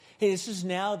Hey, this is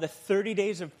now the 30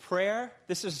 days of prayer.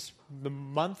 This is the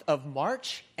month of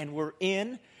March, and we're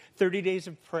in 30 days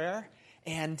of prayer.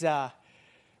 And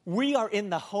we are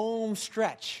in the home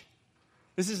stretch.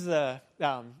 This is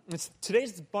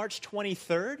today's March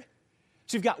 23rd,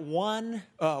 so we've got 1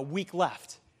 week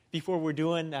left before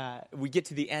we get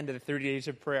to the end of the 30 days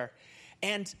of prayer.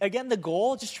 And again, the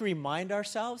goal, just to remind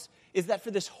ourselves, is that for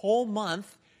this whole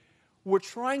month, we're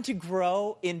trying to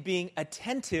grow in being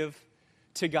attentive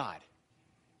to God.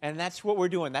 And that's what we're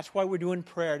doing. That's why we're doing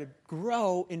prayer, to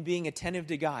grow in being attentive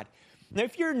to God. Now,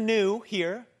 if you're new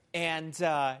here and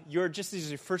this is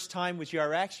your first time with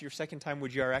GRX, your second time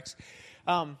with GRX,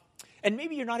 and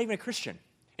maybe you're not even a Christian,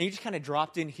 and you just kind of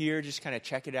dropped in here, just kind of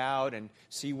check it out and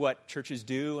see what churches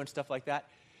do and stuff like that.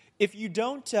 If you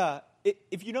don't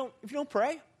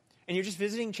pray and you're just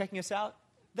visiting, checking us out,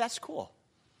 that's cool.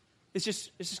 It's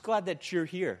just glad that you're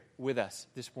here with us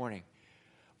this morning.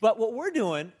 But what we're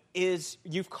doing is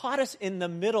you've caught us in the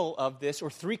middle of this, or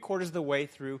 3/4 of the way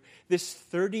through this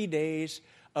 30 days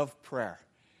of prayer.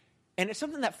 And it's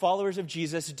something that followers of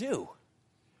Jesus do.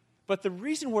 But the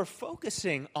reason we're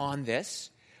focusing on this,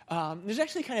 there's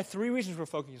actually kind of 3 reasons we're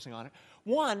focusing on it.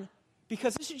 One,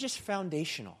 because this is just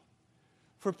foundational.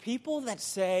 For people that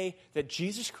say that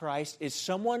Jesus Christ is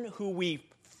someone who we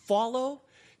follow,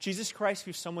 Jesus Christ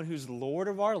who's someone who's Lord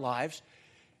of our lives,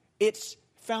 it's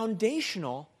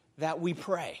foundational that we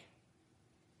pray.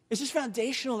 It's just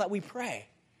foundational that we pray.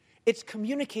 It's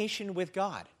communication with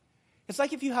God. It's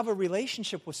like if you have a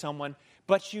relationship with someone,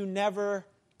 but you never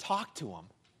talk to them,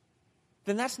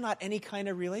 then that's not any kind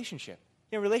of relationship.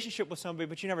 You have a relationship with somebody,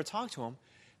 but you never talk to them,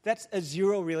 that's a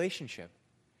 0 relationship.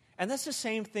 And that's the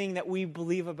same thing that we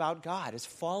believe about God. As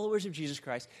followers of Jesus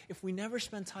Christ, if we never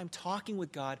spend time talking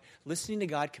with God, listening to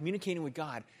God, communicating with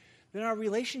God, then our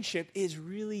relationship is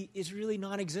really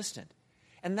non-existent.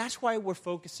 And that's why we're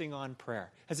focusing on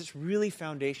prayer, as it's really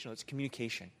foundational. It's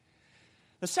communication.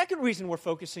 The second reason we're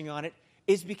focusing on it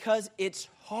is because it's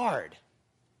hard.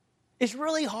 It's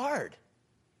really hard.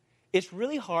 It's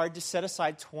really hard to set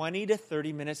aside 20 to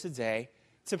 30 minutes a day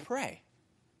to pray.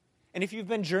 And if you've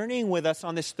been journeying with us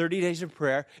on this 30 days of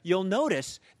prayer, you'll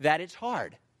notice that it's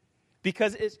hard.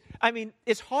 Because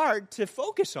it's hard to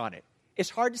focus on it. It's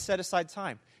hard to set aside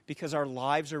time because our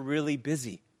lives are really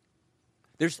busy.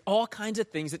 There's all kinds of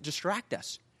things that distract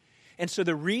us. And so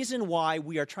the reason why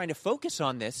we are trying to focus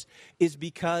on this is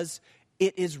because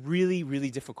it is really,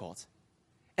 really difficult.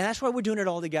 And that's why we're doing it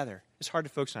all together. It's hard to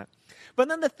focus on it. But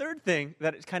then the third thing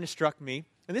that it kind of struck me,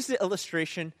 and this is an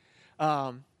illustration,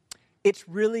 it's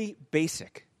really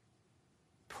basic.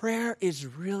 Prayer is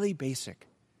really basic.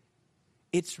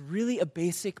 It's really a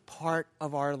basic part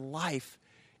of our life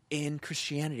in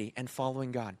Christianity and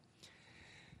following God.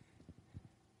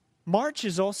 March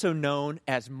is also known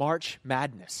as March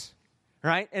Madness,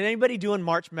 right? And anybody doing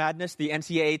March Madness, the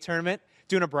NCAA tournament,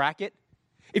 doing a bracket?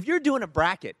 If you're doing a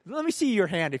bracket, let me see your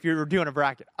hand if you're doing a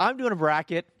bracket. I'm doing a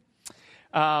bracket.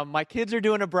 My kids are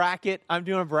doing a bracket. I'm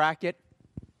doing a bracket.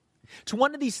 It's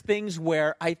one of these things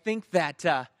where I think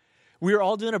that we're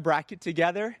all doing a bracket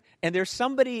together, and there's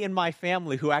somebody in my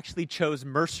family who actually chose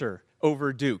Mercer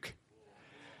over Duke.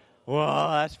 Whoa,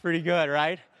 that's pretty good,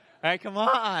 right? All right, come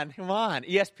on.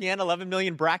 ESPN, 11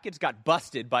 million brackets, got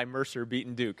busted by Mercer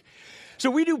beating Duke.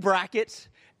 So we do brackets,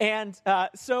 and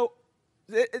so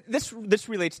this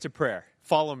relates to prayer.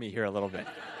 Follow me here a little bit,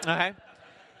 okay?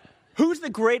 Who's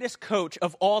the greatest coach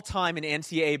of all time in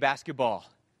NCAA basketball?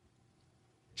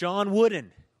 John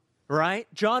Wooden, right?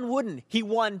 John Wooden. He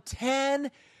won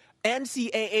 10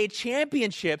 NCAA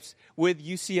championships with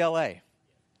UCLA.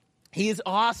 He is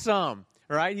awesome.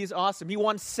 Right? He's awesome. He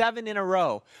won 7 in a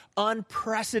row.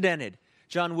 Unprecedented.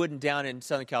 John Wooden down in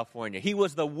Southern California. He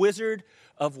was the Wizard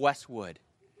of Westwood.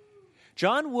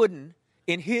 John Wooden,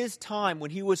 in his time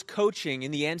when he was coaching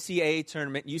in the NCAA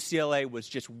tournament, UCLA was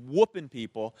just whooping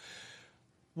people.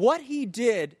 What he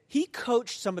did, he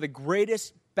coached some of the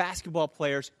greatest basketball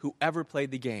players who ever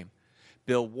played the game.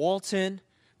 Bill Walton,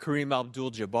 Kareem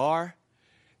Abdul-Jabbar.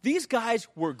 These guys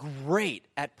were great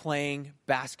at playing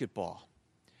basketball.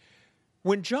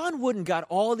 When John Wooden got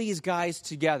all these guys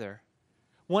together,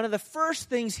 one of the first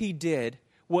things he did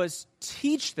was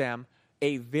teach them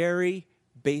a very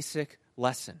basic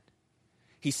lesson.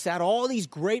 He sat all these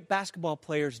great basketball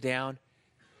players down,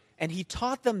 and he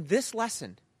taught them this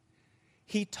lesson.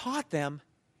 He taught them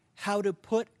how to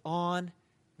put on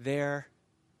their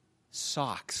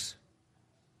socks.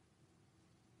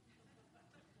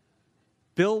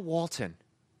 Bill Walton,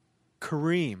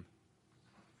 Kareem,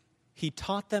 he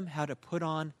taught them how to put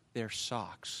on their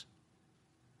socks.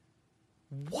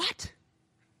 What?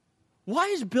 Why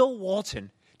is Bill Walton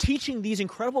teaching these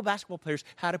incredible basketball players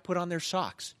how to put on their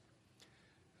socks.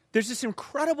 There's this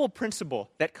incredible principle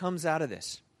that comes out of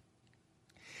this.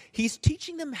 He's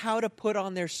teaching them how to put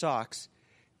on their socks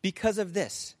because of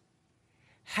this.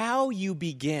 How you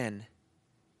begin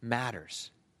matters.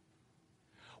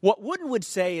 What Wooden would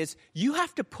say is you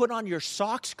have to put on your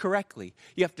socks correctly.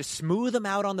 You have to smooth them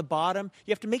out on the bottom.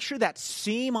 You have to make sure that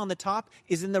seam on the top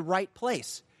is in the right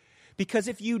place. Because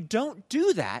if you don't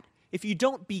do that, if you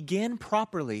don't begin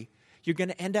properly, you're going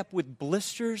to end up with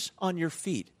blisters on your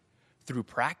feet through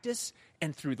practice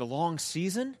and through the long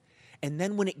season. And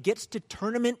then when it gets to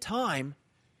tournament time,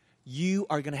 you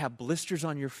are going to have blisters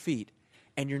on your feet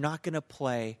and you're not going to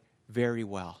play very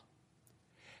well.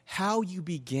 How you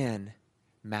begin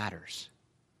matters.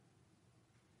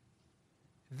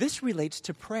 This relates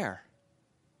to prayer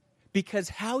because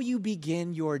how you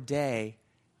begin your day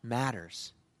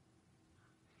matters.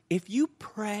 If you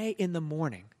pray in the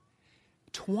morning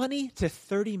 20 to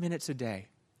 30 minutes a day,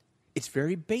 it's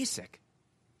very basic,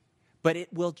 but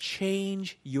it will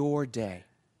change your day.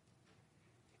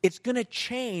 It's going to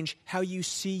change how you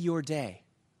see your day.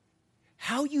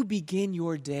 How you begin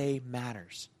your day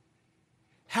matters.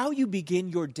 How you begin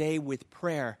your day with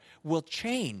prayer will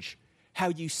change how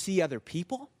you see other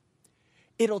people.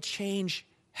 It'll change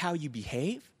how you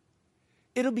behave.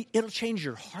 It'll change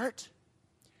your heart.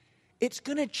 It's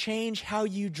going to change how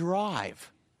you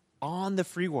drive on the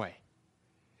freeway.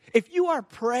 If you are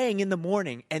praying in the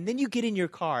morning and then you get in your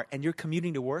car and you're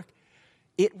commuting to work,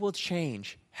 it will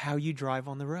change how you drive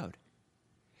on the road.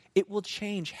 It will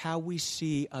change how we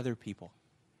see other people.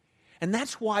 And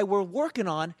that's why we're working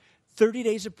on 30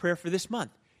 days of prayer for this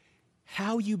month.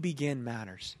 How you begin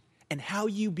matters. And how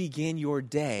you begin your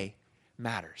day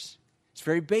matters. It's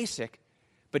very basic,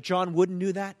 but John Wooden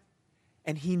knew that.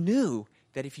 And he knew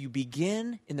that if you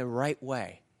begin in the right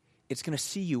way, it's going to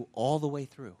see you all the way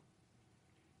through.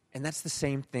 And that's the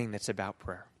same thing that's about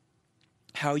prayer.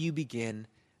 How you begin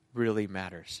really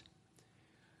matters.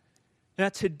 Now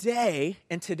today,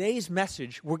 in today's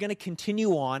message, we're going to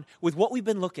continue on with what we've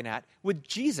been looking at with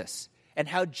Jesus and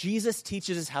how Jesus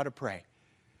teaches us how to pray.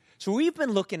 So we've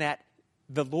been looking at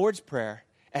the Lord's Prayer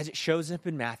as it shows up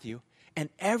in Matthew, and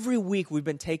every week we've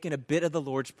been taking a bit of the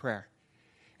Lord's Prayer.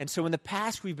 And so in the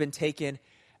past we've been taking,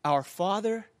 Our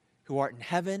Father who art in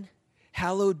heaven,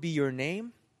 hallowed be your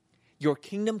name. Your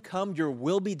kingdom come, your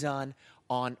will be done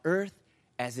on earth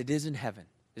as it is in heaven.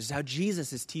 This is how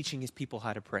Jesus is teaching his people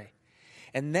how to pray.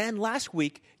 And then last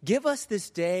week, give us this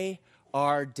day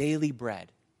our daily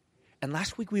bread. And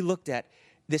last week we looked at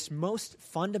this most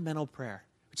fundamental prayer,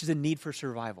 which is a need for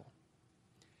survival.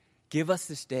 Give us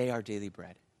this day our daily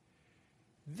bread.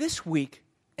 This week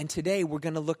and today we're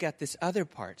going to look at this other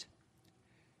part.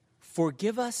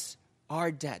 Forgive us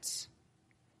our debts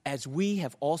as we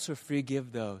have also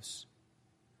forgive those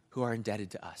who are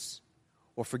indebted to us.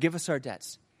 Or forgive us our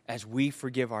debts as we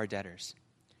forgive our debtors.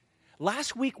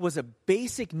 Last week was a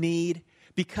basic need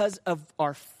because of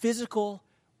our physical,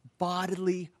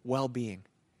 bodily well-being.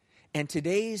 And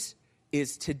today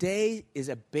is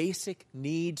a basic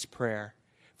needs prayer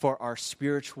for our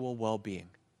spiritual well-being.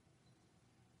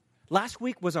 Last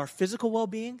week was our physical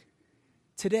well-being.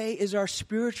 Today is our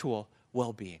spiritual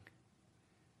well-being.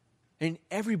 And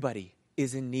everybody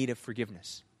is in need of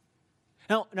forgiveness.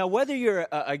 Now, whether you're,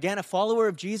 again, a follower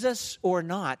of Jesus or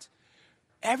not,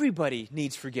 everybody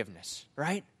needs forgiveness,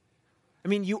 right? I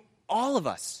mean, all of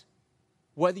us,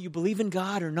 whether you believe in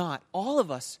God or not, all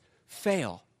of us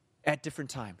fail at different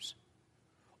times.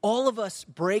 All of us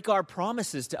break our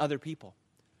promises to other people.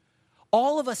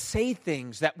 All of us say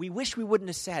things that we wish we wouldn't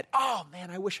have said. Oh, man,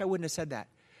 I wish I wouldn't have said that.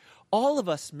 All of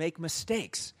us make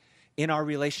mistakes in our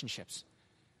relationships.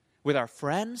 With our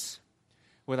friends,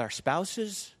 with our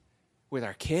spouses, with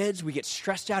our kids. We get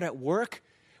stressed out at work.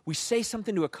 We say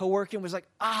something to a coworker and was like,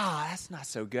 that's not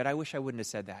so good. I wish I wouldn't have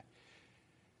said that.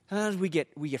 Sometimes we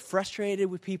get frustrated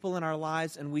with people in our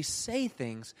lives and we say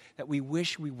things that we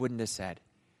wish we wouldn't have said.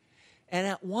 And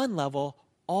at one level,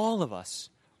 all of us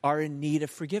are in need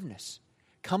of forgiveness.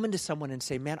 Come to someone and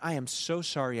say, man, I am so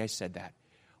sorry I said that.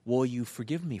 Will you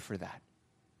forgive me for that?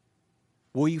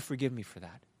 Will you forgive me for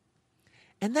that?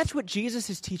 And that's what Jesus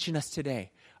is teaching us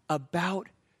today about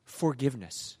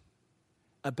forgiveness.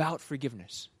 About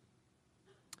forgiveness.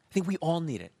 I think we all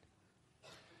need it.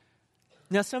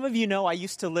 Now, some of you know I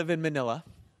used to live in Manila,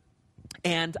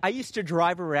 and I used to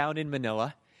drive around in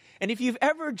Manila. And if you've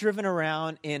ever driven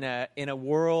around in a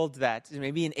world that,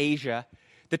 maybe in Asia,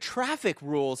 the traffic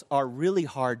rules are really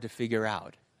hard to figure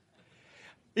out.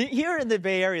 Here in the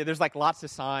Bay Area, there's like lots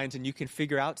of signs, and you can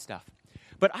figure out stuff.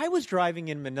 But I was driving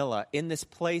in Manila in this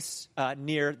place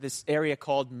near this area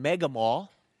called Mega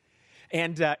Mall.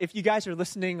 And if you guys are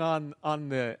listening on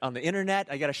the internet,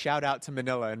 I got a shout out to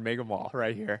Manila and Mega Mall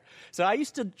right here. So I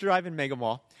used to drive in Mega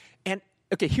Mall. And,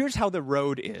 okay, here's how the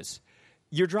road is.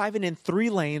 You're driving in 3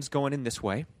 lanes going in this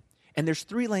way, and there's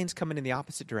 3 lanes coming in the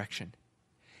opposite direction.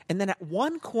 And then at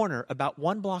one corner, about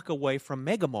 1 block away from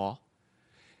Mega Mall,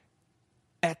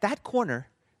 at that corner,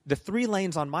 the 3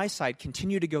 lanes on my side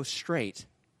continue to go straight.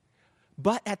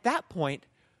 But at that point,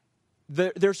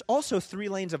 there's also 3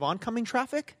 lanes of oncoming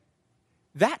traffic.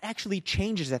 That actually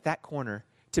changes at that corner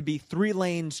to be 3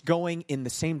 lanes going in the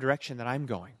same direction that I'm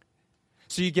going.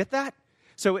 So you get that?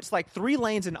 So it's like 3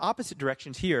 lanes in opposite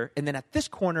directions here, and then at this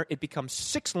corner, it becomes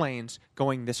 6 lanes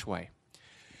going this way.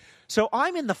 So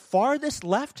I'm in the farthest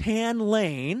left-hand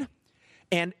lane,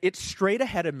 and it's straight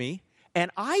ahead of me,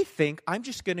 and I think I'm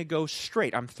just going to go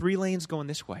straight. I'm 3 lanes going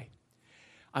this way.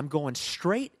 I'm going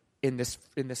straight in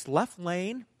this left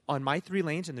lane on my 3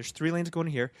 lanes, and there's 3 lanes going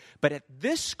here. But at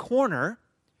this corner,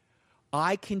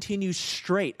 I continue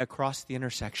straight across the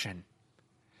intersection.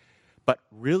 But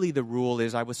really the rule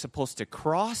is I was supposed to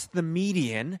cross the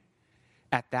median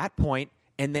at that point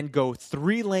and then go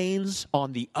 3 lanes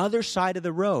on the other side of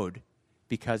the road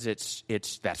because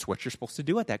that's what you're supposed to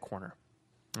do at that corner.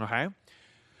 Okay?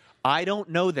 I don't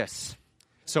know this.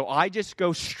 So I just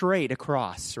go straight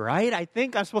across, right? I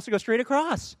think I'm supposed to go straight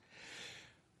across.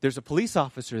 There's a police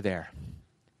officer there,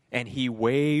 and he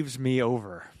waves me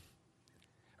over,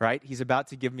 right? He's about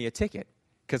to give me a ticket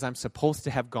because I'm supposed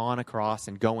to have gone across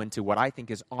and go into what I think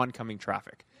is oncoming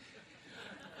traffic,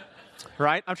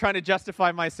 right? I'm trying to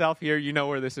justify myself here. You know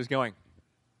where this is going.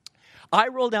 I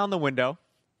roll down the window,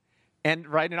 and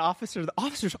the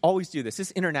officers always do this. This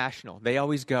is international. They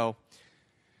always go,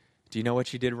 "Do you know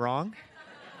what you did wrong?"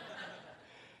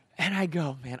 And I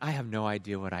go, "Man, I have no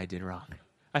idea what I did wrong."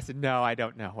 I said, "No, I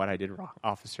don't know what I did wrong,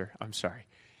 officer. I'm sorry."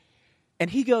 And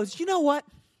he goes, "You know what?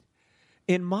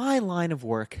 In my line of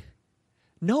work,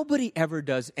 nobody ever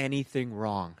does anything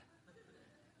wrong.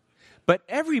 But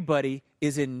everybody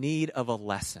is in need of a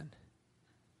lesson."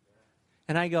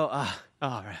 And I go, all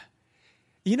right.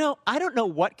 You know, I don't know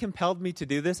what compelled me to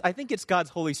do this. I think it's God's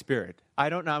Holy Spirit. I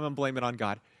don't know. I'm going to blame it on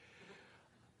God.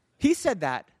 He said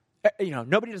that,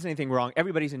 nobody does anything wrong.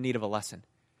 Everybody's in need of a lesson.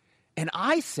 And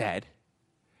I said,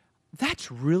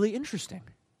 that's really interesting.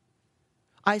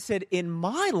 I said, in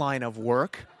my line of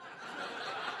work,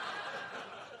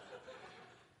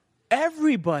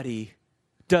 everybody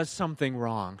does something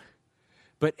wrong,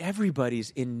 but everybody's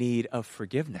in need of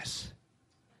forgiveness.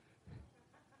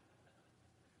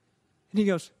 And he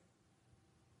goes,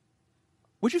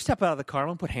 "Would you step out of the car? I'm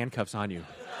going to put handcuffs on you."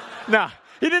 No,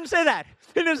 he didn't say that.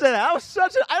 He didn't say that.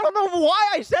 I don't know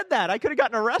why I said that. I could have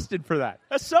gotten arrested for that.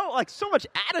 That's so much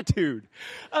attitude.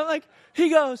 I'm like, he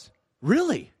goes,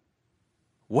 "Really?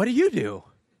 What do you do?"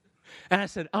 And I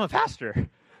said, "I'm a pastor."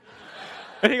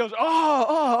 And he goes,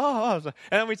 oh. And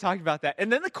then we talked about that.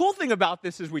 And then the cool thing about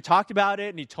this is we talked about it,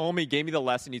 and he gave me the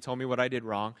lesson. He told me what I did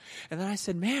wrong. And then I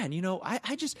said, "Man,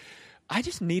 I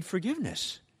just need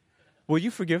forgiveness. Will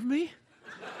you forgive me?"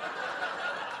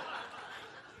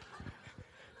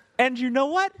 And you know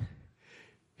what?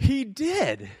 He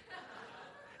did.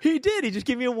 He did. He just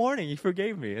gave me a warning. He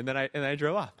forgave me. And then I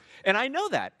drove off. And I know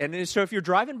that. And so if you're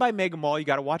driving by Mega Mall, you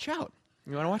got to watch out.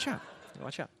 You want to watch out.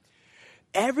 Watch out.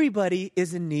 Everybody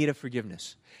is in need of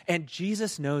forgiveness. And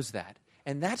Jesus knows that.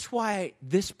 And that's why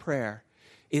this prayer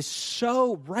is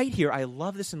so right here. I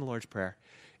love this in the Lord's Prayer.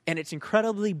 And it's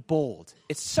incredibly bold.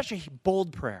 It's such a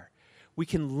bold prayer. We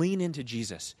can lean into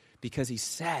Jesus because he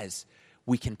says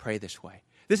we can pray this way.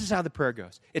 This is how the prayer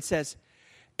goes. It says,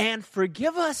 "And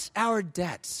forgive us our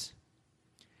debts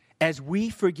as we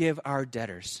forgive our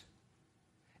debtors.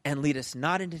 And lead us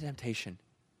not into temptation,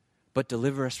 but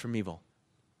deliver us from evil.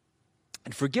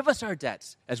 And forgive us our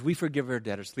debts as we forgive our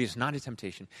debtors. Lead us not into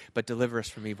temptation, but deliver us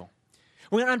from evil."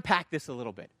 We're going to unpack this a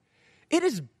little bit. It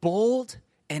is bold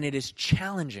and it is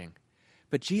challenging,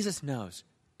 but Jesus knows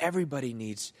everybody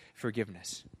needs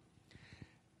forgiveness.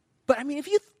 But I mean, if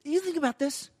you think about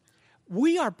this,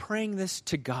 we are praying this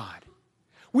to God.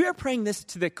 We are praying this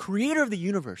to the creator of the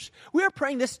universe. We are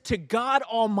praying this to God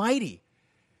Almighty.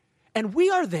 And we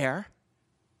are there.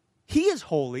 He is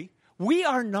holy. We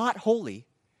are not holy.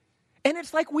 And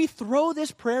it's like we throw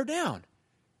this prayer down.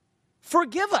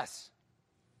 Forgive us.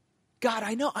 God,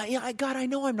 I know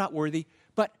I'm not worthy,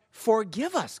 but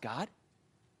forgive us, God.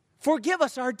 Forgive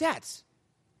us our debts.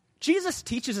 Jesus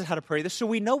teaches us how to pray this, so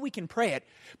we know we can pray it.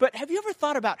 But have you ever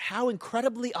thought about how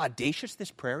incredibly audacious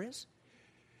this prayer is?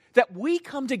 That we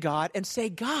come to God and say,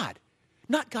 God,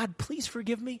 not God, please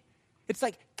forgive me. It's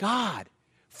like, God,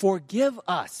 forgive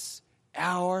us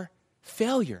our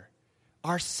failure,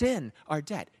 our sin, our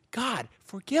debt. God,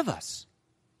 forgive us.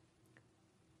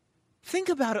 Think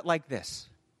about it like this.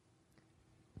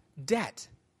 Debt,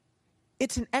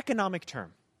 it's an economic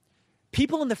term.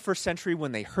 People in the first century,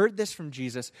 when they heard this from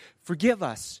Jesus, forgive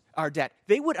us our debt,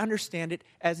 they would understand it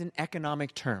as an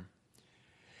economic term.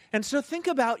 And so think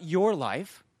about your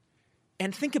life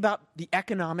and think about the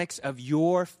economics of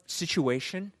your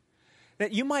situation,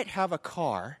 that you might have a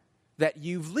car that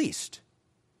you've leased,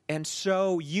 and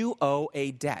so you owe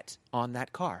a debt on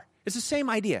that car. It's the same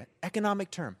idea,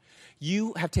 economic term.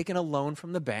 You have taken a loan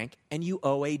from the bank, and you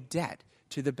owe a debt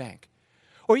to the bank.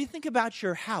 Or you think about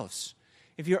your house.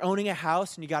 If you're owning a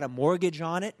house and you got a mortgage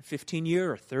on it,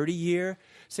 15-year or 30-year,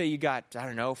 say you got,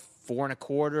 4.25%,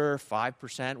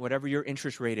 5%, whatever your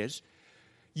interest rate is,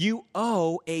 you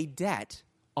owe a debt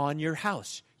on your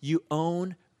house. You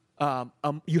own,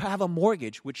 you have a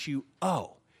mortgage which you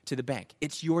owe to the bank.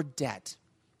 It's your debt.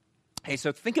 Hey,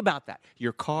 so think about that,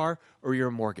 your car or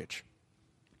your mortgage.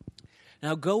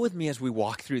 Now go with me as we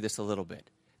walk through this a little bit,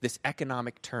 this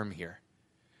economic term here.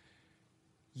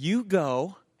 You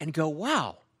go,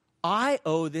 wow, I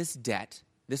owe this debt,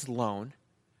 this loan.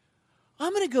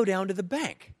 I'm going to go down to the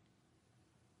bank.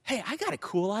 Hey, I got a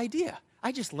cool idea.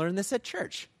 I just learned this at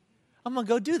church. I'm going to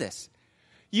go do this.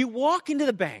 You walk into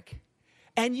the bank,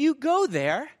 and you go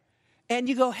there, and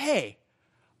you go, hey,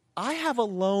 I have a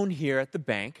loan here at the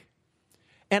bank,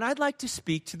 and I'd like to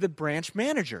speak to the branch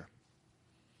manager.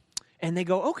 And they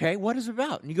go, okay, what is it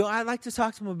about? And you go, I'd like to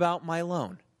talk to them about my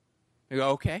loan. They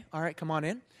go, okay, all right, come on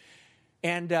in.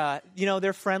 And,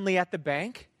 they're friendly at the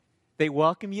bank. They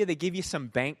welcome you. They give you some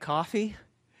bank coffee.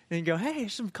 And you go, hey,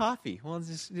 here's some coffee. Well,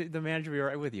 the manager will be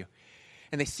right with you.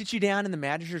 And they sit you down in the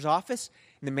manager's office.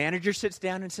 And the manager sits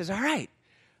down and says, all right,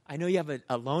 I know you have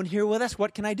a loan here with us.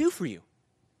 What can I do for you?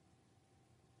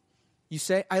 You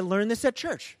say, I learned this at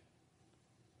church.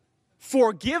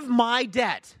 Forgive my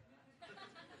debt.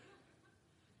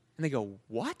 And they go,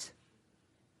 what?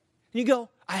 And you go,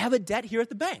 I have a debt here at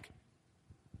the bank.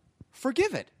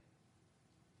 Forgive it.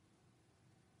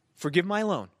 Forgive my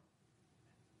loan.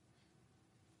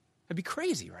 That'd be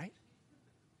crazy, right?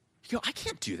 You go, I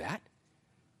can't do that.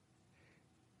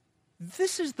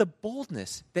 This is the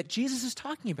boldness that Jesus is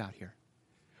talking about here.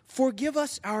 Forgive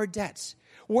us our debts.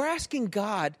 We're asking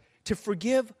God to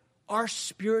forgive our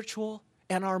spiritual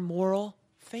and our moral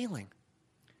failing.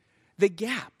 The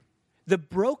gap, the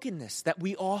brokenness that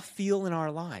we all feel in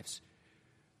our lives.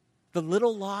 The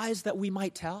little lies that we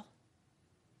might tell.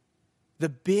 The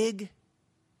big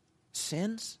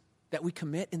sins that we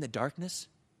commit in the darkness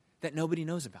that nobody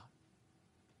knows about.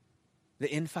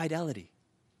 The infidelity.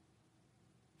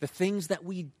 The things that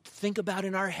we think about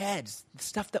in our heads. The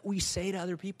stuff that we say to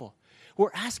other people.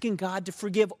 We're asking God to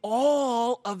forgive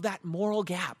all of that moral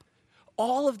gap.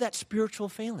 All of that spiritual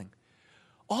failing.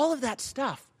 All of that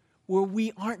stuff where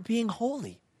we aren't being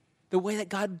holy the way that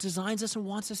God designs us and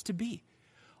wants us to be.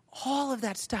 All of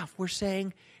that stuff, we're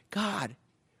saying, God,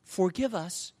 forgive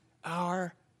us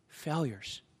our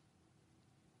failures.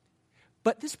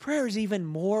 But this prayer is even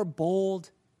more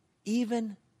bold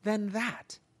even than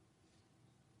that.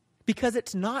 Because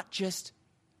it's not just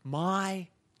my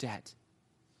debt.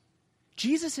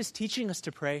 Jesus is teaching us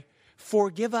to pray,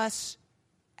 forgive us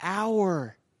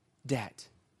our debt.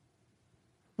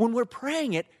 When we're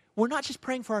praying it, we're not just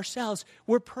praying for ourselves,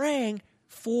 we're praying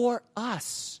for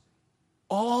us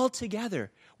all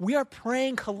together. We are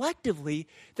praying collectively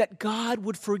that God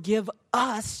would forgive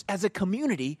us as a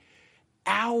community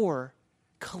our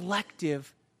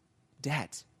collective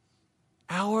debt,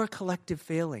 our collective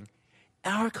failing,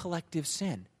 our collective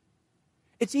sin.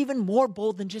 It's even more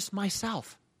bold than just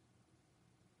myself.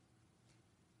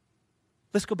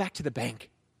 Let's go back to the bank.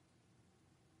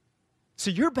 So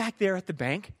you're back there at the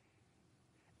bank,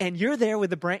 and you're there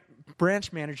with the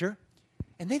branch manager,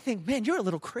 and they think, man, you're a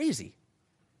little crazy.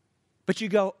 But you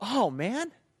go, oh,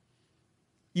 man.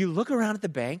 You look around at the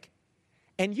bank,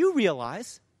 and you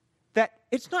realize that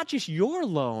it's not just your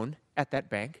loan at that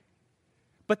bank,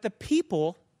 but the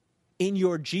people in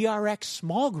your GRX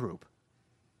small group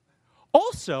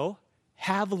also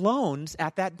have loans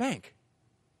at that bank.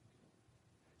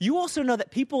 You also know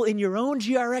that people in your own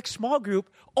GRX small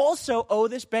group also owe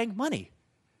this bank money.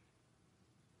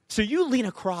 So you lean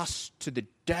across to the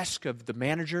desk of the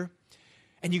manager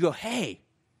and you go, hey,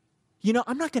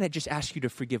 I'm not going to just ask you to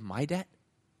forgive my debt.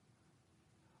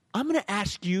 I'm going to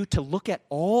ask you to look at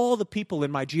all the people in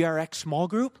my GRX small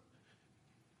group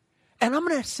and I'm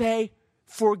going to say,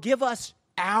 forgive us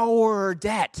our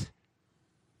debt.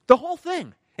 The whole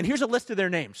thing. And here's a list of their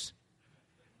names.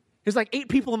 There's like 8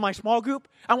 people in my small group.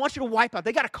 I want you to wipe out.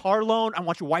 They got a car loan. I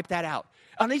want you to wipe that out.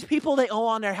 On these people they owe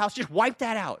on their house, just wipe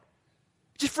that out.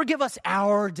 Just forgive us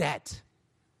our debt.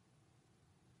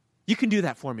 You can do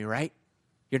that for me, right?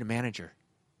 You're the manager.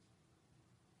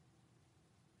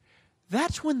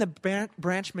 That's when the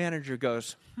branch manager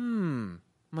goes, I'm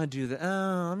going to do that.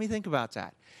 Oh, let me think about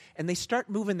that. And they start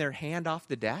moving their hand off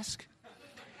the desk.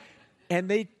 And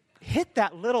they hit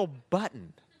that little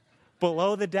button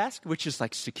below the desk, which is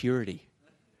like security,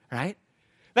 right?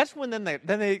 That's when then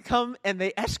they come and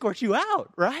they escort you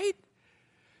out, right?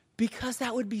 Because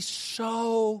that would be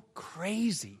so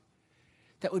crazy.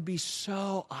 That would be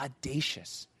so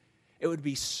audacious. It would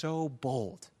be so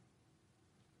bold.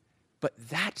 But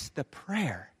that's the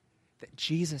prayer that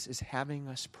Jesus is having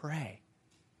us pray.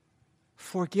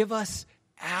 Forgive us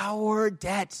our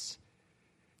debts.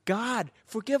 God,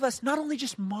 forgive us not only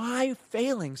just my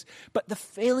failings, but the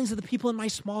failings of the people in my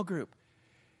small group.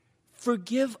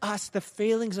 Forgive us the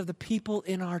failings of the people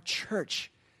in our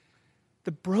church.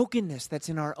 The brokenness that's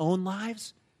in our own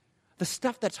lives. The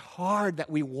stuff that's hard that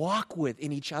we walk with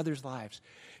in each other's lives.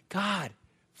 God,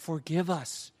 forgive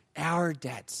us our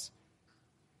debts.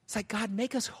 It's like, God,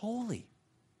 make us holy.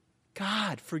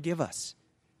 God, forgive us.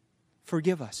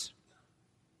 Forgive us.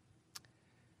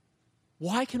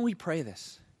 Why can we pray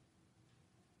this?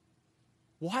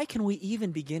 Why can we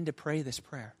even begin to pray this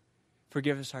prayer?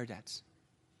 Forgive us our debts.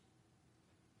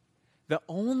 The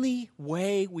only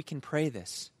way we can pray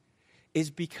this is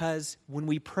because when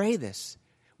we pray this,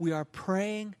 we are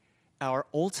praying our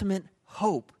ultimate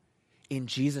hope in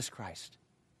Jesus Christ.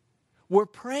 We're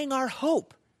praying our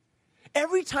hope.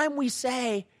 Every time we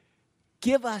say,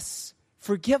 give us,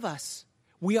 forgive us,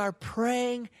 we are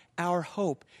praying our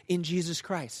hope in Jesus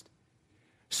Christ.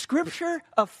 Scripture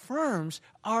affirms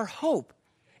our hope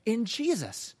in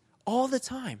Jesus all the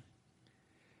time.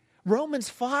 Romans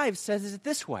 5 says it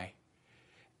this way.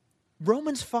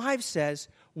 Romans 5 says,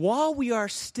 while we are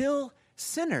still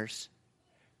sinners,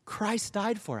 Christ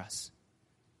died for us.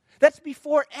 That's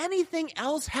before anything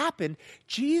else happened.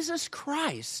 Jesus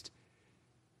Christ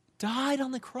died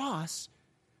on the cross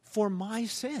for my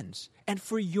sins and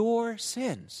for your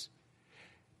sins.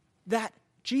 That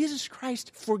Jesus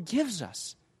Christ forgives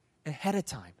us ahead of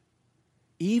time,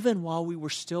 even while we were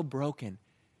still broken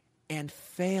and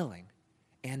failing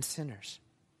and sinners.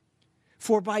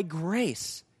 For by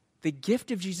grace, the gift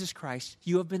of Jesus Christ,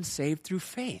 you have been saved through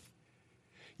faith.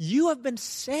 You have been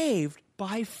saved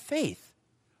by faith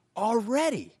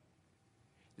already.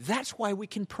 That's why we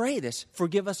can pray this,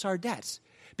 forgive us our debts,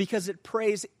 because it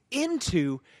prays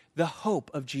into the hope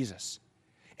of Jesus.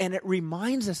 And it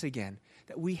reminds us again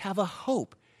that we have a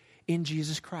hope in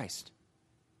Jesus Christ.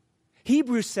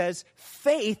 Hebrews says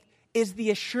faith is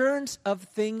the assurance of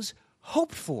things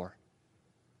hoped for,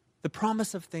 the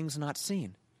promise of things not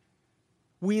seen.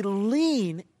 We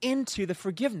lean into the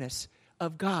forgiveness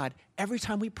of God every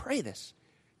time we pray this.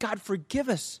 God, forgive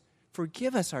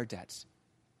us our debts,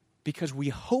 because we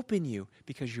hope in you,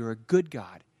 because you're a good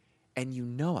God, and you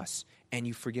know us, and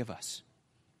you forgive us.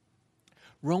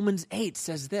 Romans 8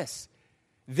 says this,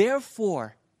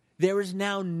 therefore, there is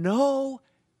now no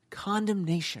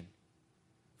condemnation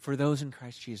for those in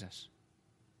Christ Jesus.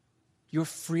 You're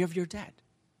free of your debt.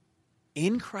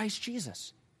 In Christ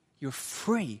Jesus, you're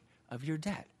free of your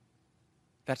debt.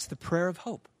 That's the prayer of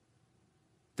hope.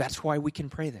 That's why we can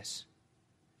pray this.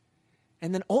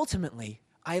 And then ultimately,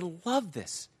 I love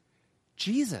this.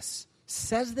 Jesus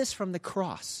says this from the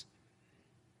cross.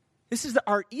 This is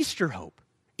our Easter hope.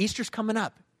 Easter's coming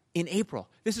up in April.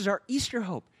 This is our Easter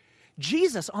hope.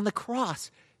 Jesus on the cross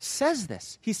says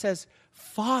this. He says,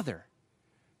 Father,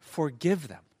 forgive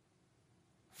them,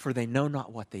 for they know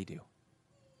not what they do.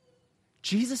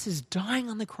 Jesus is dying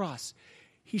on the cross.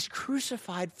 He's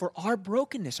crucified for our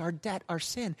brokenness, our debt, our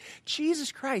sin.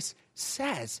 Jesus Christ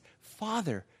says,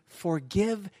 Father,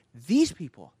 forgive these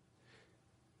people.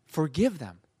 Forgive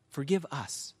them. Forgive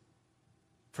us,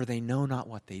 for they know not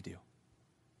what they do.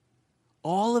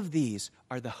 All of these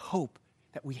are the hope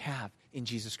that we have in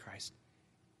Jesus Christ,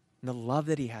 and the love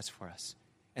that he has for us,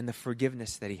 and the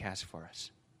forgiveness that he has for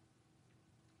us.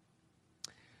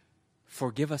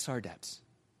 Forgive us our debts.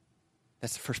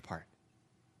 That's the first part.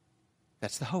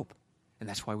 That's the hope, and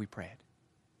that's why we pray it.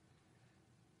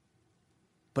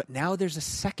 But now there's a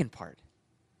second part,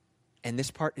 and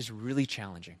this part is really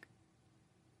challenging.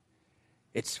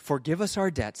 It's forgive us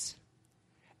our debts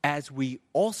as we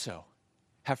also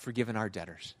have forgiven our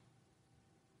debtors.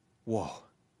 Whoa,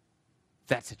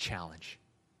 that's a challenge.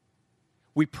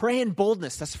 We pray in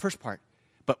boldness, that's the first part.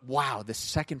 But wow, the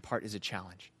second part is a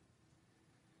challenge.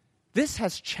 This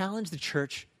has challenged the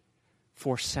church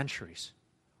for centuries.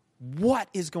 What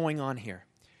is going on here?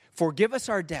 Forgive us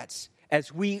our debts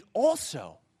as we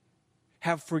also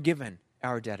have forgiven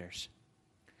our debtors.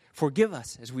 Forgive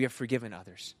us as we have forgiven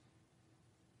others.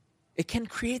 It can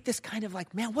create this kind of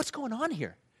like, man, what's going on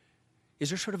here? Is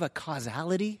there sort of a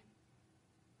causality?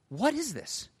 What is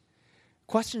this?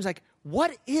 Questions like,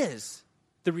 what is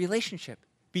the relationship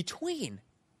between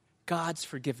God's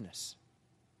forgiveness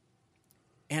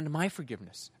and my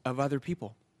forgiveness of other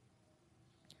people?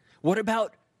 What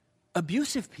about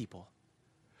abusive people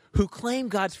who claim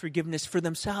God's forgiveness for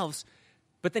themselves,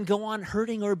 but then go on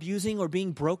hurting or abusing or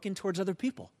being broken towards other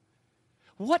people?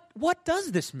 What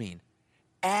does this mean?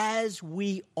 As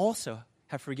we also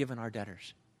have forgiven our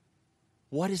debtors.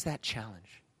 What is that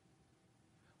challenge?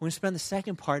 We're going to spend the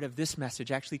second part of this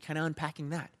message actually kind of unpacking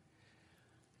that.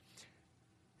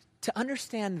 To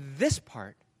understand this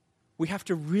part, we have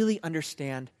to really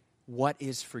understand what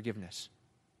is forgiveness.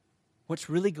 What's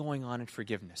really going on in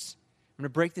forgiveness. I'm going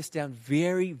to break this down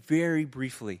very, very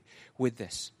briefly with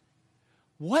this.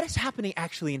 What is happening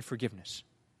actually in forgiveness?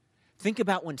 Think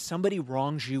about when somebody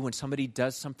wrongs you, when somebody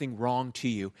does something wrong to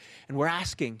you, and we're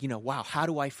asking, wow, how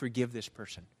do I forgive this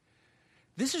person?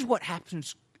 This is what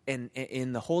happens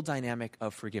in the whole dynamic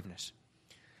of forgiveness.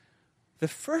 The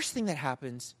first thing that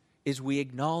happens is we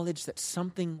acknowledge that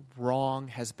something wrong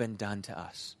has been done to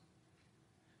us.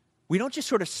 We don't just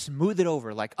sort of smooth it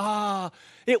over like,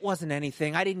 it wasn't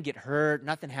anything, I didn't get hurt,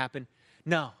 nothing happened.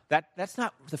 No, that's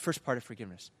not the first part of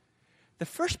forgiveness. The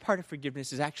first part of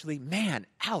forgiveness is actually, man,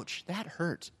 ouch, that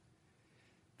hurt.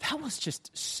 That was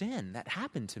just sin that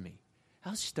happened to me.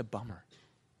 That was just a bummer.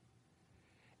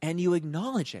 And you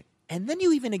acknowledge it. And then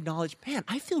you even acknowledge, man,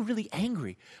 I feel really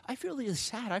angry. I feel really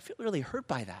sad. I feel really hurt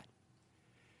by that.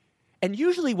 And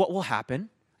usually what will happen,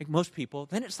 like most people,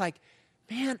 then it's like,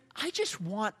 man, I just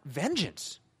want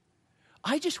vengeance.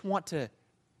 I just want to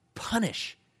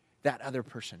punish that other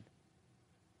person.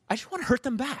 I just want to hurt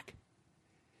them back.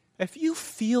 If you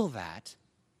feel that,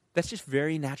 that's just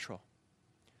very natural.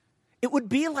 It would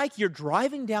be like you're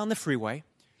driving down the freeway,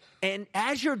 and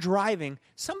as you're driving,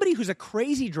 somebody who's a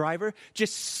crazy driver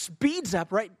just speeds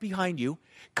up right behind you,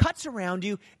 cuts around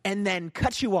you, and then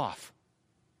cuts you off.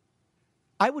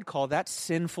 I would call that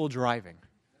sinful driving.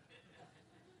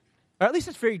 Or at least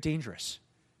it's very dangerous.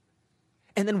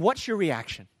 And then what's your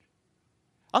reaction?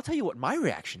 I'll tell you what my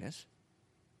reaction is.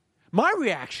 My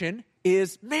reaction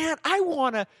is, man, I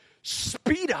want to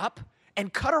speed up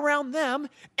and cut around them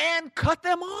and cut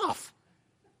them off.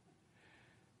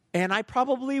 And I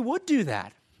probably would do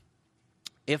that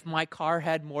if my car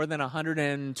had more than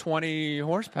 120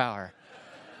 horsepower.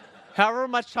 However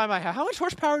much time I have. How much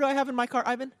horsepower do I have in my car,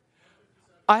 Ivan?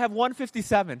 I have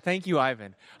 157. Thank you,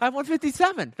 Ivan. I have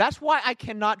 157. That's why I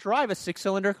cannot drive a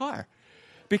 6-cylinder car,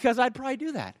 because I'd probably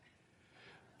do that.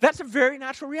 That's a very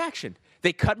natural reaction.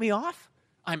 They cut me off,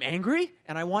 I'm angry,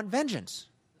 and I want vengeance.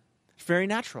 It's very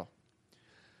natural.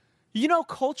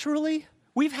 Culturally,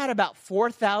 we've had about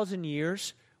 4,000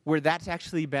 years where that's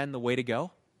actually been the way to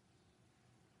go.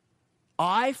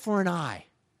 Eye for an eye,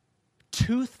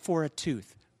 tooth for a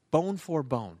tooth, bone for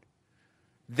bone.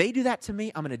 They do that to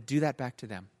me, I'm going to do that back to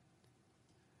them.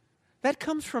 That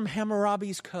comes from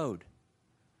Hammurabi's Code.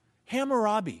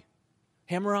 Hammurabi's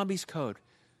Code,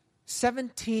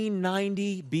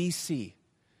 1790 BC.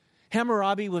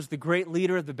 Hammurabi was the great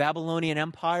leader of the Babylonian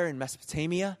Empire in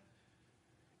Mesopotamia.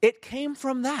 It came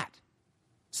from that.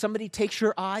 Somebody takes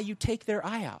your eye, you take their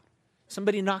eye out.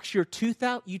 Somebody knocks your tooth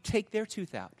out, you take their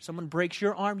tooth out. Someone breaks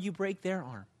your arm, you break their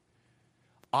arm.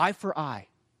 Eye for eye,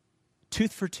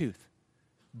 tooth for tooth,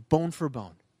 bone for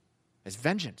bone. As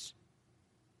vengeance.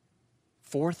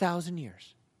 4,000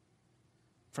 years.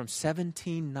 From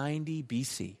 1790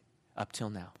 BC up till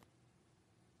now.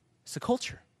 It's a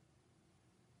culture.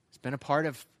 It's been a part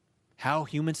of how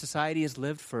human society has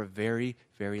lived for a very,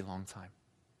 very long time.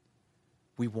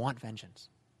 We want vengeance.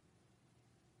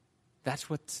 That's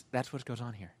what goes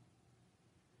on here.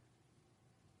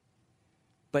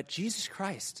 But Jesus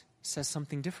Christ says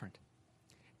something different.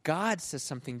 God says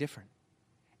something different.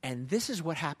 And this is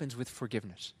what happens with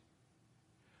forgiveness.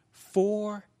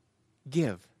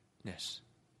 Forgiveness.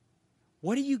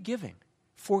 What are you giving?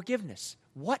 Forgiveness.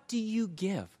 What do you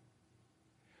give?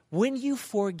 When you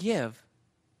forgive,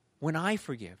 when I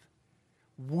forgive,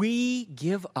 we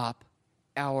give up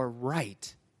our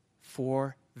right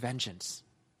for vengeance.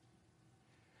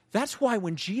 That's why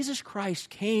when Jesus Christ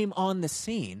came on the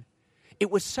scene,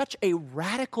 it was such a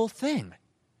radical thing.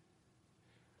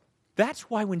 That's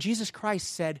why when Jesus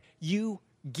Christ said, you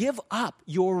give up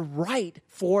your right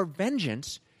for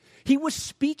vengeance, he was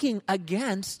speaking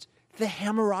against the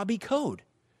Hammurabi Code.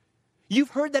 You've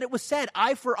heard that it was said,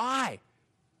 eye for eye,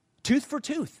 tooth for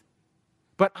tooth.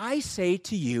 But I say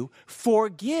to you,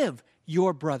 forgive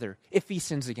your brother if he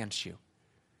sins against you.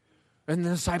 And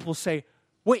the disciples say,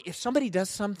 wait, if somebody does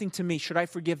something to me, should I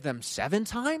forgive them 7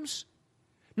 times?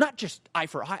 Not just eye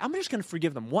for eye. I'm just going to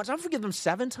forgive them once. I'm going to forgive them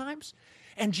 7 times.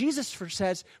 And Jesus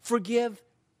says, forgive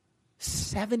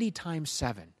 70 times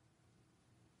 7,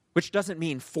 which doesn't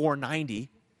mean 490.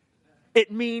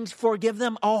 It means forgive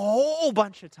them a whole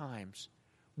bunch of times,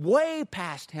 way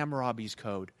past Hammurabi's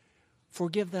code.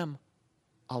 Forgive them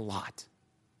a lot.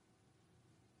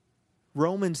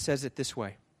 Romans says it this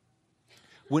way.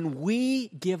 When we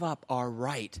give up our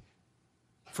right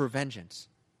for vengeance,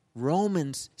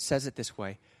 Romans says it this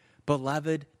way,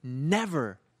 beloved,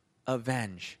 never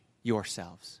avenge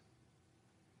yourselves,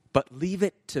 but leave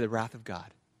it to the wrath of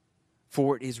God.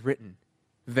 For it is written,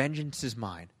 vengeance is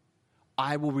mine,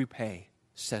 I will repay,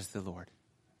 says the Lord.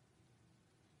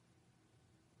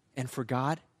 And for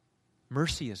God,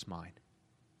 mercy is mine,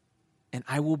 and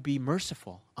I will be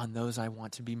merciful on those I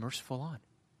want to be merciful on.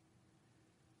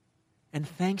 And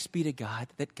thanks be to God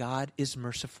that God is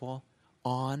merciful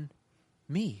on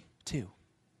me too.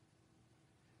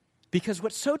 Because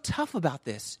what's so tough about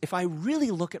this, if I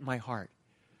really look at my heart,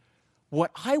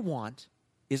 what I want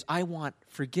is I want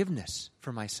forgiveness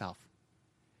for myself.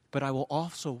 But I will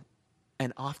also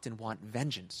and often want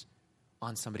vengeance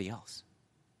on somebody else.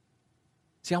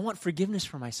 See, I want forgiveness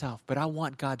for myself, but I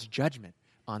want God's judgment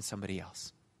on somebody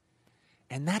else.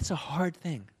 And that's a hard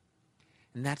thing.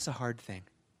 And that's a hard thing.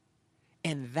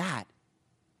 And that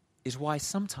is why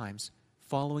sometimes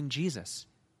following Jesus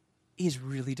is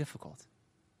really difficult.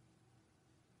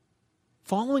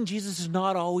 Following Jesus is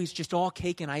not always just all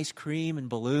cake and ice cream and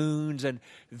balloons and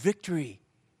victory.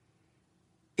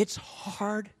 It's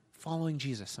hard following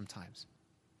Jesus sometimes.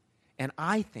 And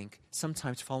I think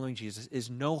sometimes following Jesus is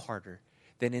no harder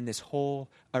than in this whole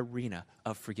arena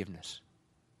of forgiveness.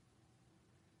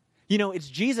 You know, it's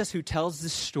Jesus who tells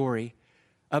this story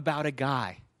about a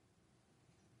guy,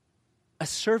 a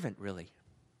servant really.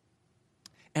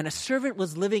 And a servant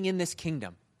was living in this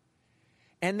kingdom.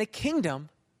 And the kingdom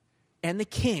and the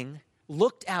king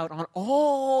looked out on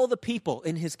all the people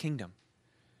in his kingdom.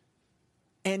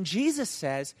 And Jesus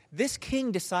says this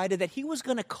king decided that he was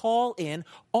going to call in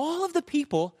all of the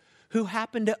people who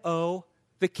happened to owe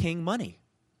the king money.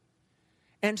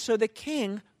 And so the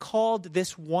king called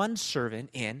this one servant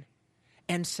in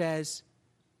and says,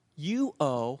 you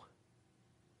owe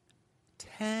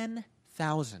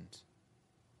 10,000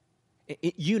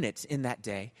 units in that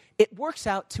day. It works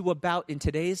out to about, in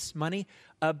today's money,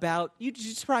 about, you'd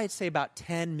probably say about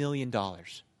 $10 million.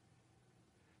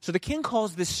 So the king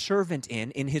calls this servant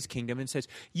in his kingdom and says,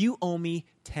 you owe me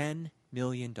 $10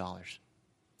 million.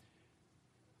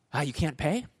 You can't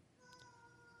pay?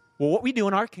 Well, what we do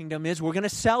in our kingdom is we're going to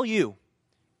sell you.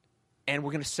 And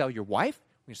we're going to sell your wife,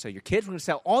 we're going to sell your kids, we're going to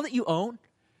sell all that you own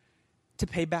to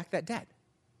pay back that debt.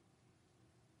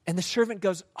 And the servant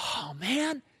goes, oh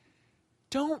man,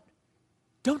 don't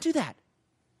do that.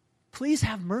 Please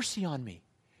have mercy on me.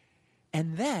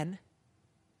 And then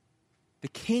the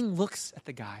king looks at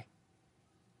the guy,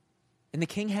 and the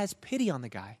king has pity on the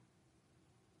guy,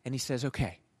 and he says,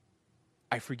 okay,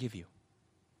 I forgive you.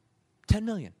 10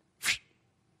 million.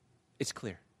 It's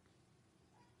clear.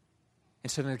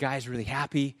 And so the guy's really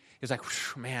happy. He's like,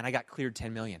 man, I got cleared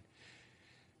 10 million.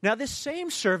 Now this same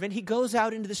servant, he goes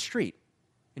out into the street,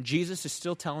 and Jesus is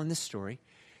still telling this story.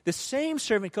 The same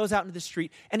servant goes out into the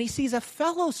street, and he sees a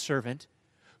fellow servant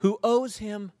who owes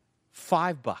him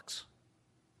 $5.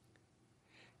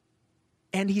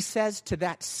 And he says to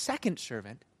that second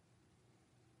servant,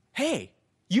 hey,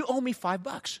 you owe me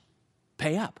 $5.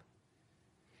 Pay up.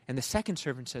 And the second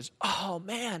servant says, oh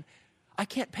man, I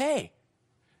can't pay.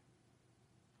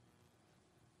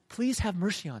 Please have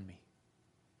mercy on me.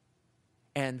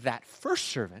 And that first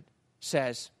servant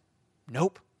says,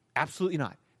 nope, absolutely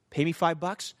not. Pay me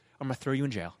 $5, I'm going to throw you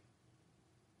in jail.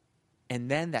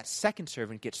 And then that second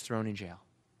servant gets thrown in jail.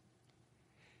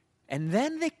 And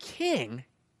then the king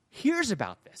hears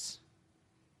about this.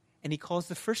 And he calls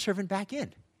the first servant back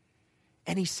in.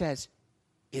 And he says,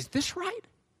 is this right?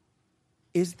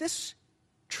 Is this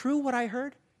true what I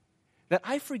heard? That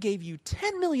I forgave you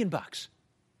 $10 million,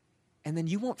 and then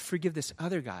you won't forgive this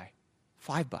other guy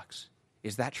 $5.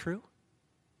 Is that true?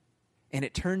 And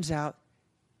it turns out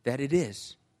that it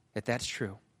is, that's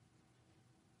true.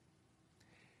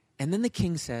 And then the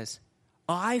king says,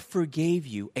 I forgave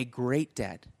you a great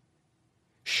debt.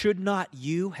 Should not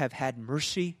you have had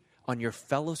mercy on your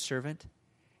fellow servant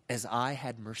as I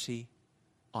had mercy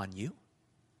on you?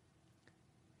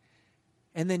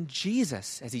 And then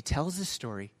Jesus, as he tells this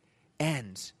story,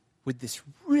 ends with this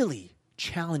really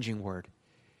challenging word.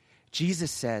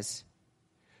 Jesus says,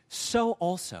 so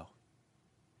also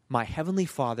my heavenly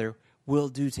Father will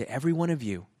do to every one of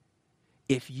you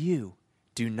if you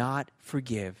do not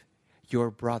forgive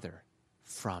your brother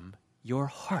from your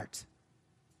heart.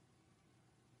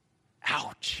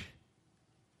 Ouch.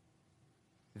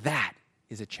 That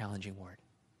is a challenging word.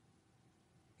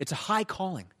 It's a high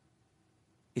calling.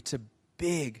 It's a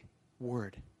big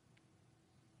word.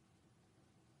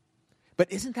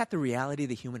 But isn't that the reality of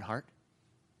the human heart?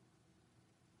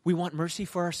 We want mercy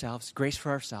for ourselves, grace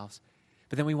for ourselves,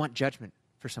 but then we want judgment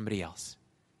for somebody else.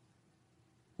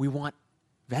 We want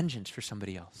vengeance for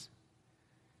somebody else.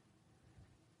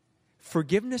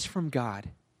 Forgiveness from God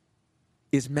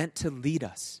is meant to lead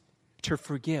us to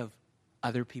forgive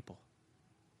other people.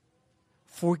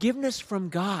 Forgiveness from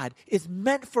God is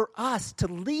meant for us to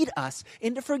lead us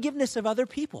into forgiveness of other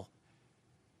people.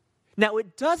 Now,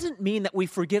 it doesn't mean that we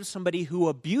forgive somebody who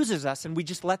abuses us and we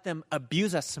just let them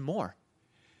abuse us some more.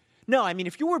 No, I mean,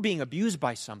 if you were being abused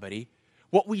by somebody,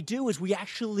 what we do is we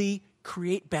actually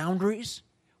create boundaries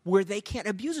where they can't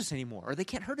abuse us anymore or they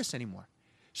can't hurt us anymore.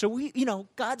 So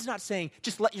God's not saying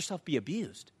just let yourself be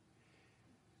abused.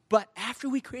 But after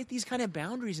we create these kind of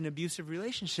boundaries in abusive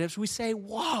relationships, we say,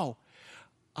 whoa,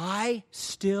 I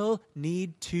still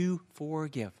need to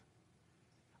forgive.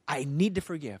 I need to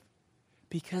forgive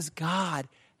because God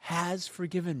has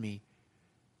forgiven me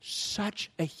such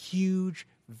a huge,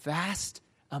 vast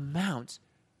amount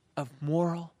of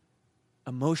moral,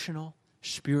 emotional,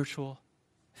 spiritual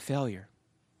failure.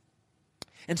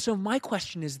 And so my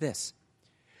question is this: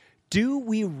 do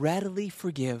we readily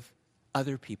forgive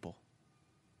other people?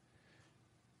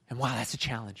 And wow, that's a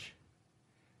challenge.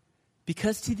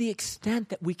 Because to the extent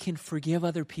that we can forgive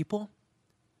other people,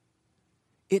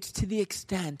 it's to the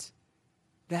extent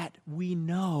that we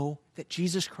know that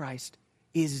Jesus Christ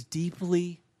is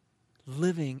deeply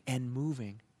living and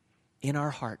moving in our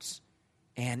hearts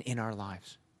and in our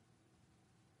lives.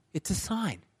 It's a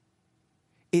sign.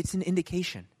 It's an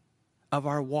indication of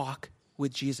our walk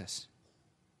with Jesus.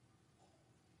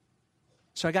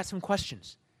 So I got some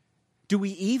questions. Do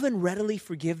we even readily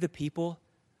forgive the people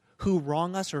who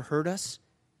wrong us or hurt us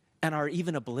and are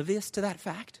even oblivious to that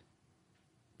fact?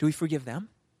 Do we forgive them?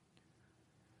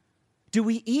 Do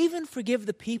we even forgive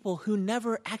the people who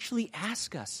never actually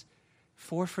ask us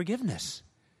for forgiveness?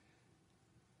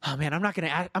 Oh man, I'm not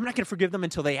going to forgive them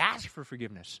until they ask for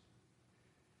forgiveness.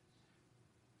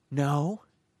 No,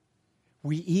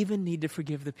 we even need to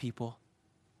forgive the people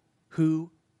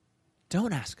who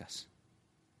don't ask us.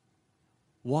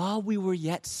 While we were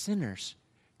yet sinners,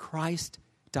 Christ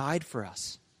died for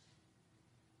us.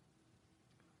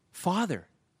 Father,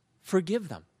 forgive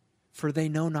them, for they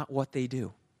know not what they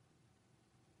do.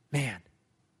 Man,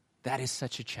 that is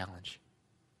such a challenge.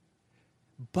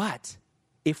 But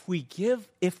if we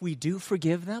do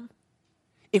forgive them,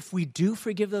 if we do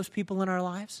forgive those people in our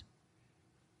lives,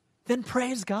 then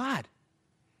praise God.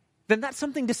 Then that's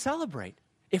something to celebrate.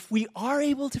 If we are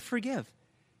able to forgive,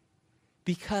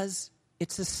 because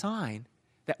it's a sign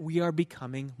that we are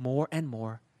becoming more and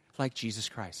more like Jesus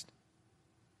Christ.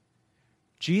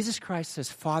 Jesus Christ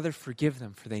says, Father, forgive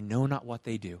them, for they know not what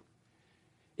they do.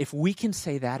 If we can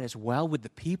say that as well with the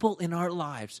people in our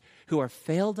lives who have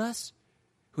failed us,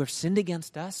 who have sinned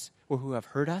against us, or who have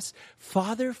hurt us,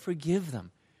 Father, forgive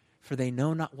them, for they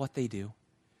know not what they do,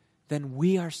 then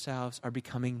we ourselves are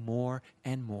becoming more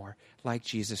and more like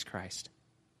Jesus Christ.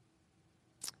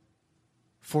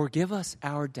 Forgive us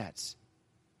our debts,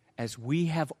 as we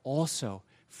have also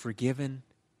forgiven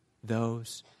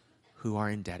those who are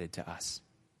indebted to us.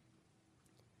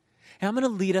 And I'm going to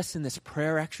lead us in this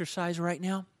prayer exercise right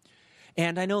now.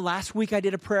 And I know last week I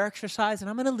did a prayer exercise, and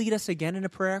I'm going to lead us again in a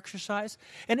prayer exercise.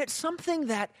 And it's something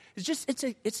that is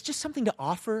it's just something to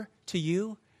offer to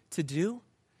you to do.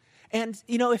 And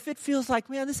if it feels like,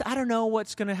 man, I don't know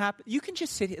what's going to happen, you can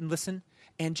just sit and listen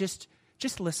and just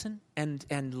listen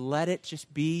and let it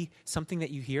just be something that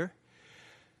you hear.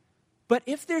 But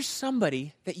if there's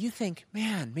somebody that you think,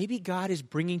 man, maybe God is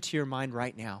bringing to your mind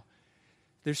right now,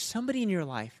 there's somebody in your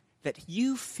life that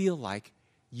you feel like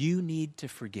you need to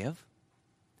forgive,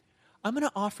 I'm going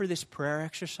to offer this prayer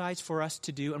exercise for us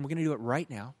to do, and we're going to do it right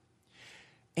now.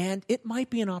 And it might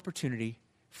be an opportunity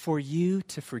for you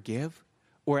to forgive,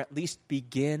 or at least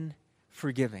begin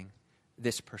forgiving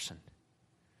this person.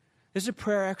 This is a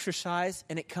prayer exercise,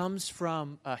 and it comes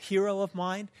from a hero of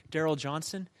mine, Darrell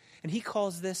Johnson, and he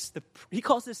calls this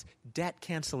debt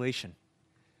cancellation.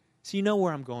 So you know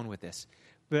where I'm going with this,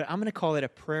 but I'm going to call it a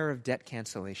prayer of debt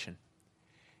cancellation.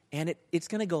 And it's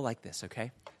going to go like this,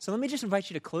 okay? So let me just invite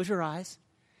you to close your eyes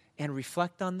and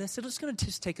reflect on this. It's going to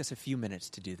just take us a few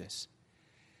minutes to do this.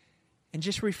 And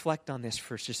just reflect on this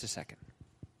for just a second.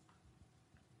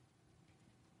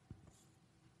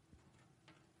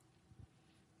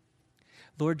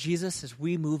 Lord Jesus, as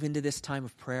we move into this time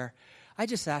of prayer, I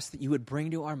just ask that you would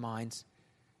bring to our minds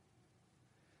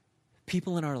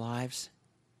people in our lives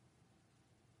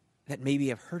that maybe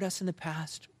have hurt us in the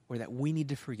past or that we need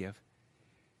to forgive.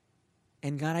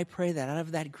 And God, I pray that out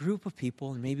of that group of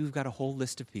people, and maybe we've got a whole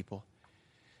list of people,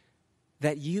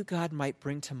 that you, God, might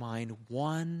bring to mind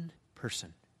one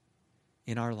person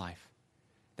in our life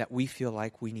that we feel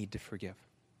like we need to forgive.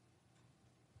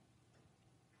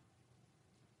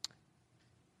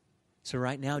 So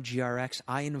right now, GRX,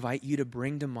 I invite you to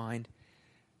bring to mind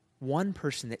one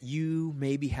person that you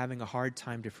may be having a hard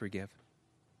time to forgive.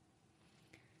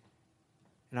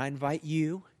 And I invite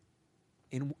you,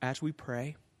 as we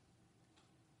pray,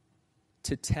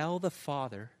 to tell the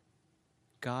Father,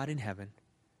 God in heaven,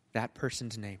 that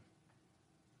person's name.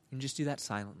 And just do that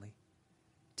silently.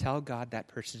 Tell God that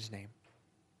person's name.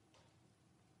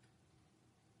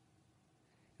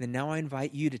 And then now I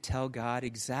invite you to tell God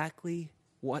exactly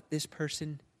what this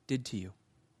person did to you.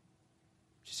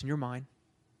 Just in your mind.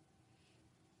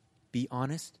 Be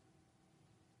honest.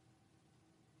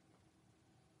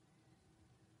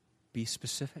 Be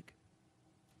specific.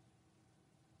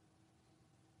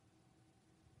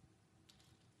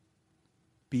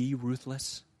 Be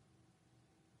ruthless.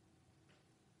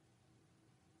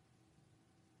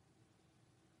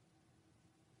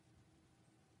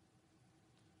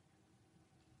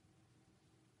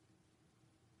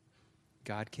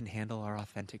 God can handle our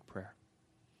authentic prayer.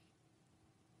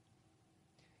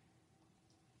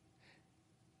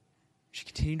 As you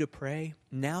continue to pray,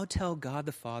 now tell God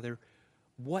the Father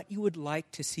what you would like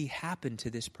to see happen to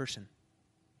this person.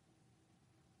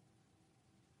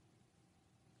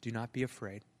 Do not be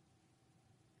afraid.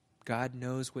 God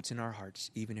knows what's in our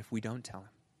hearts, even if we don't tell him.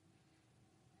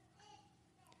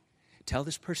 Tell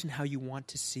this person how you want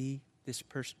to see this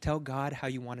person. Tell God how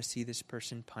you want to see this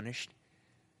person punished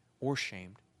or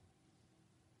shamed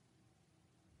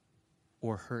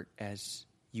or hurt as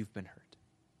you've been hurt.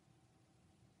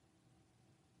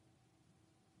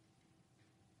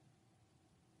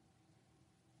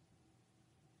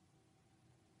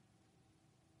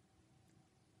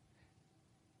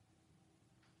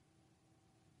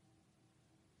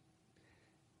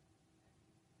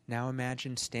 Now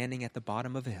imagine standing at the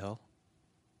bottom of a hill.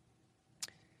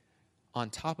 On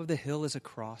top of the hill is a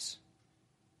cross,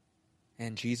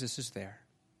 and Jesus is there.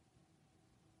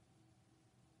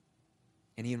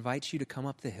 And he invites you to come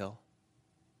up the hill.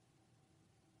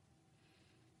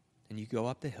 And you go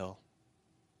up the hill.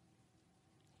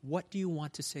 What do you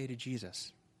want to say to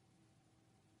Jesus?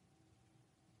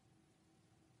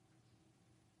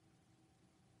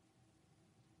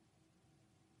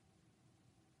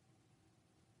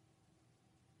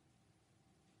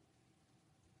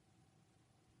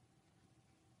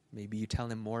 Maybe you tell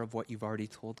him more of what you've already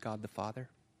told God the Father.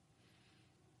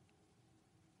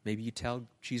 Maybe you tell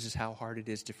Jesus how hard it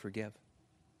is to forgive.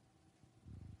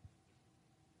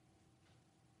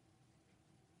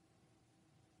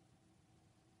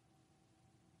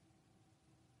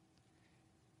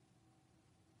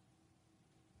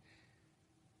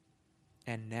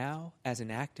 And now, as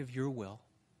an act of your will,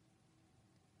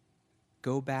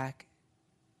 go back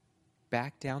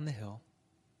down the hill,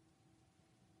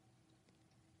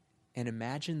 and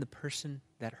imagine the person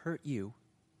that hurt you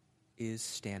is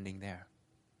standing there.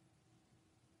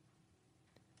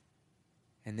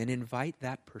 And then invite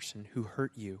that person who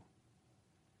hurt you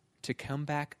to come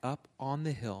back up on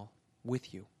the hill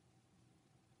with you.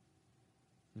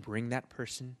 Bring that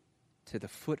person to the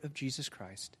foot of Jesus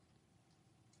Christ.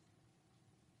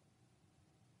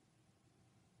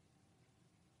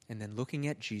 And then looking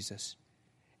at Jesus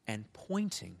and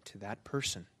pointing to that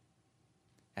person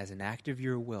as an act of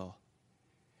your will,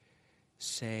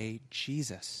 say,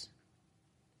 Jesus,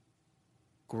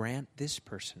 grant this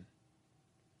person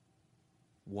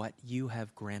what you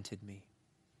have granted me.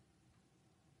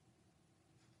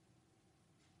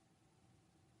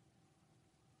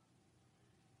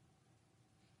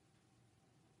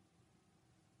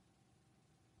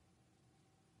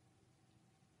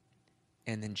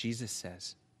 And then Jesus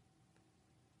says,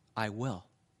 I will.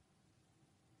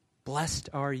 Blessed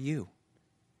are you.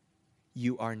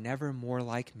 You are never more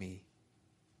like me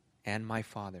and my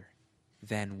Father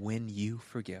than when you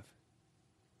forgive.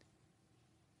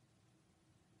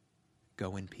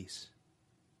 Go in peace.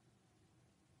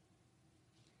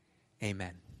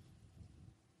 Amen.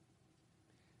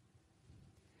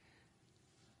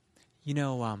 You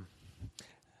know, I'm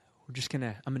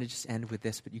gonna just end with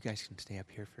this, but you guys can stay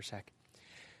up here for a sec.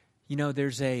 You know,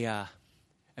 there's a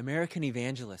American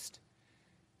evangelist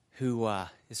who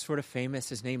is sort of famous.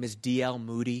 His name is D.L.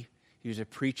 Moody. He was a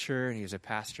preacher and he was a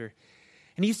pastor.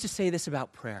 And he used to say this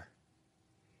about prayer.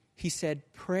 He said,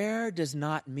 prayer does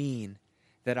not mean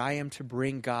that I am to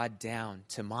bring God down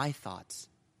to my thoughts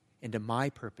and to my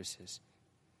purposes.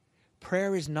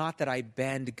 Prayer is not that I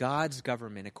bend God's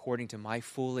government according to my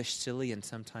foolish, silly, and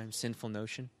sometimes sinful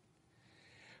notion.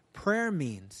 Prayer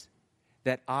means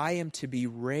that I am to be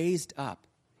raised up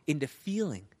into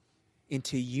feeling,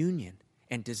 into union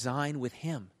and design with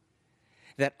Him.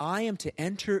 That I am to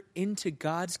enter into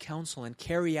God's counsel and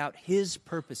carry out His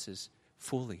purposes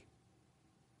fully.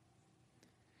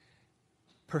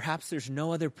 Perhaps there's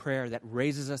no other prayer that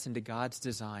raises us into God's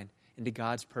design, into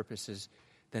God's purposes,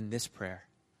 than this prayer.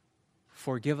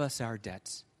 Forgive us our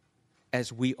debts,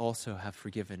 as we also have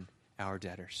forgiven our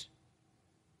debtors.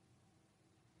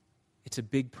 It's a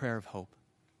big prayer of hope.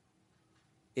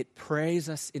 It prays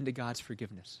us into God's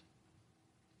forgiveness.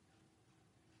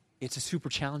 It's a super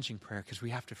challenging prayer because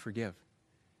we have to forgive.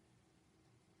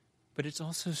 But it's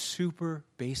also super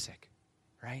basic,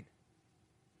 right?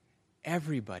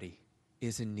 Everybody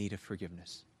is in need of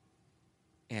forgiveness.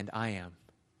 And I am.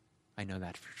 I know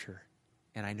that for sure.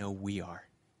 And I know we are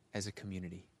as a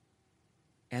community.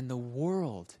 And the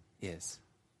world is.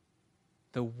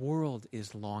 The world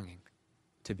is longing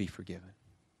to be forgiven.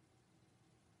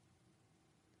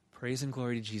 Praise and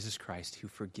glory to Jesus Christ, who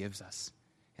forgives us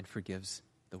and forgives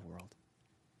the world.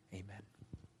 Amen.